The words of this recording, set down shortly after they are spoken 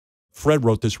Fred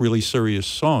wrote this really serious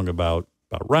song about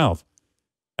Ralph.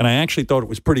 And I actually thought it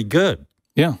was pretty good.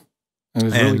 Yeah. It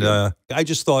was really good. I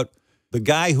just thought the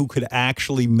guy who could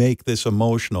actually make this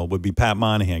emotional would be Pat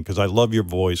Monahan, because I love your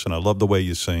voice and I love the way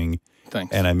you sing.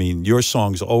 Thanks. And I mean, your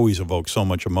songs always evoke so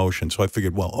much emotion. So I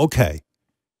figured, well, okay,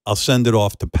 I'll send it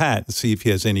off to Pat and see if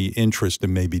he has any interest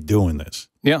in maybe doing this.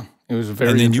 Yeah, it was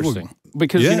very interesting.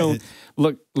 Because, you know,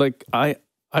 look, like I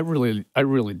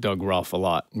really dug Ralph a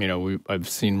lot. You know, I've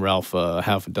seen Ralph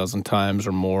half a dozen times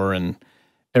or more, and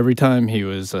every time he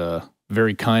was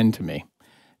very kind to me.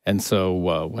 And so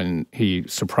when he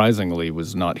surprisingly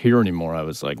was not here anymore, I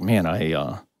was like, man,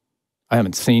 I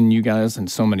haven't seen you guys in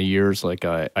so many years. Like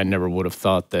I never would have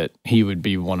thought that he would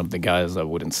be one of the guys I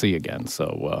wouldn't see again.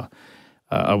 So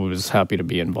I was happy to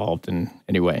be involved in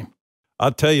any way.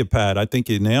 I'll tell you, Pat, I think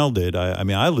you nailed it. I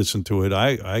mean, I listened to it.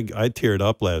 I teared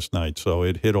up last night, so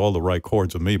it hit all the right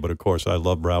chords with me. But, of course, I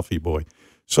love Ralphie Boy.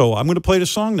 So I'm going to play the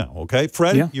song now, okay?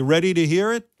 Fred, you ready to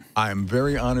hear it? I'm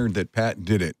very honored that Pat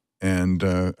did it. And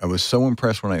I was so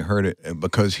impressed when I heard it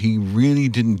because he really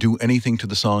didn't do anything to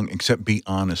the song except be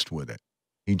honest with it.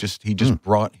 He just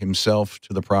brought himself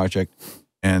to the project.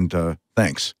 And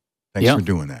thanks for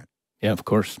doing that. Yeah, of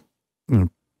course.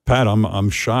 Pat, I'm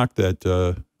shocked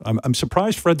that I'm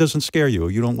surprised Fred doesn't scare you.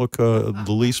 You don't look the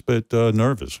least bit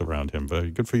nervous around him.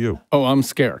 But good for you. Oh, I'm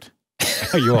scared.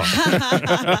 You are.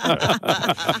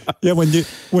 Yeah, when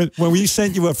we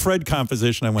sent you a Fred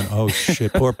composition, I went, oh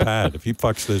shit, poor Pat. If he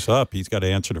fucks this up, he's got to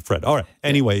answer to Fred. All right.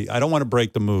 Anyway, I don't want to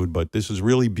break the mood, but this is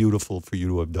really beautiful for you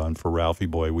to have done for Ralphie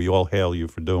Boy. We all hail you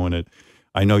for doing it.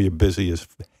 I know you're busy as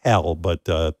hell, but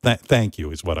thank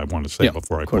you is what I want to say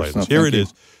before I play this. Here it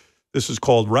is. This is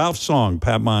called Ralph's Song,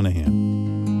 Pat Monahan.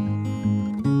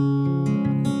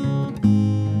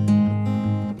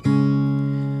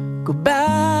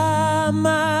 Goodbye,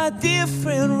 my dear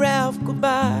friend Ralph,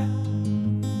 goodbye.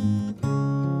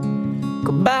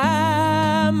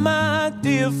 Goodbye, my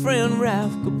dear friend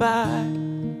Ralph, goodbye.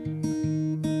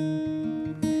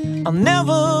 I'll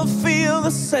never feel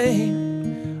the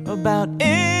same about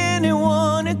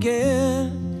anyone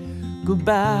again.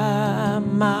 Goodbye,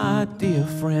 my dear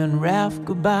friend Ralph,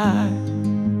 goodbye.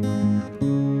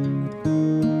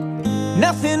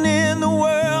 Nothing in the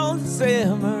world is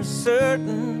ever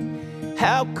certain.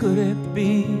 How could it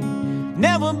be?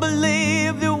 Never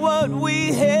believed that what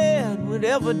we had would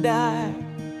ever die.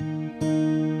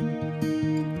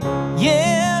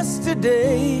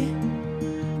 Yesterday,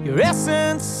 your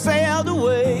essence sailed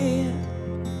away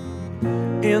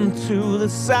into the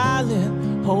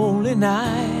silent, holy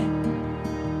night.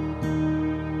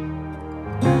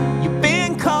 You've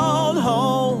been called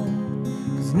home,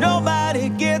 'cause nobody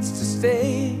gets to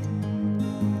stay.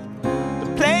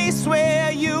 The place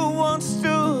where you once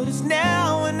stood is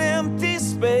now an empty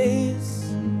space.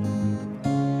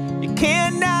 You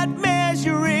cannot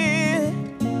measure it,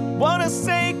 what a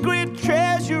sacred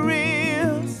treasure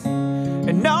is,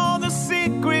 and all the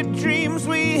secret dreams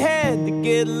we had to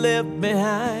get left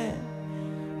behind.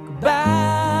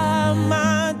 Goodbye,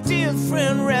 my dear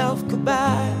friend Ralph,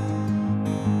 goodbye.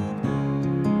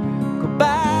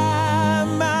 Goodbye,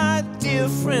 my dear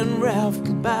friend Ralph,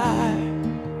 goodbye.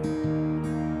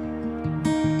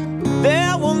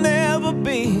 There will never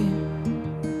be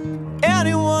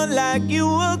anyone like you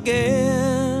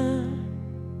again.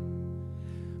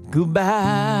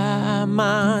 Goodbye,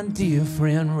 my dear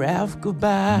friend Ralph,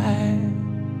 goodbye.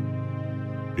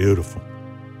 Beautiful.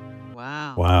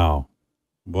 Wow. Wow.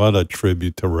 What a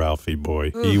tribute to Ralphie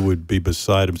Boy. He would be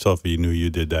beside himself if he knew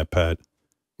you did that, Pat.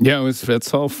 Yeah,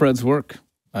 that's all Fred's work.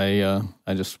 I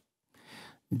just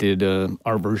did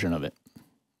our version of it.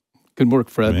 Good work,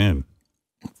 Fred. Man.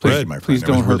 Fred, my friend, please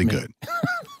don't hurt really me. good.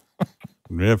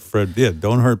 Yeah, Fred. Yeah,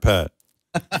 don't hurt Pat.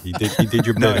 He did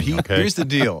your bidding, okay? Here's the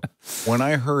deal. When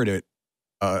I heard it,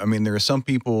 I mean, there are some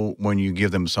people, when you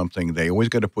give them something, they always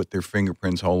got to put their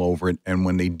fingerprints all over it. And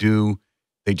when they do,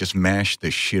 they just mash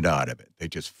the shit out of it. They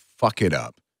just fuck it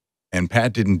up. And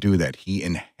Pat didn't do that. He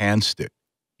enhanced it.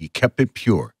 He kept it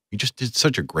pure. He just did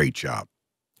such a great job.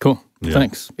 Cool. Yeah.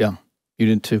 Thanks. Yeah, you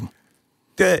did too.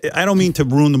 I don't mean to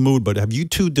ruin the mood, but have you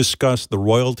two discussed the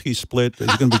royalty split?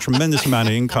 There's going to be a tremendous amount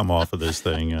of income off of this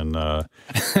thing. And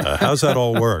how's that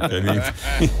all work? I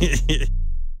mean...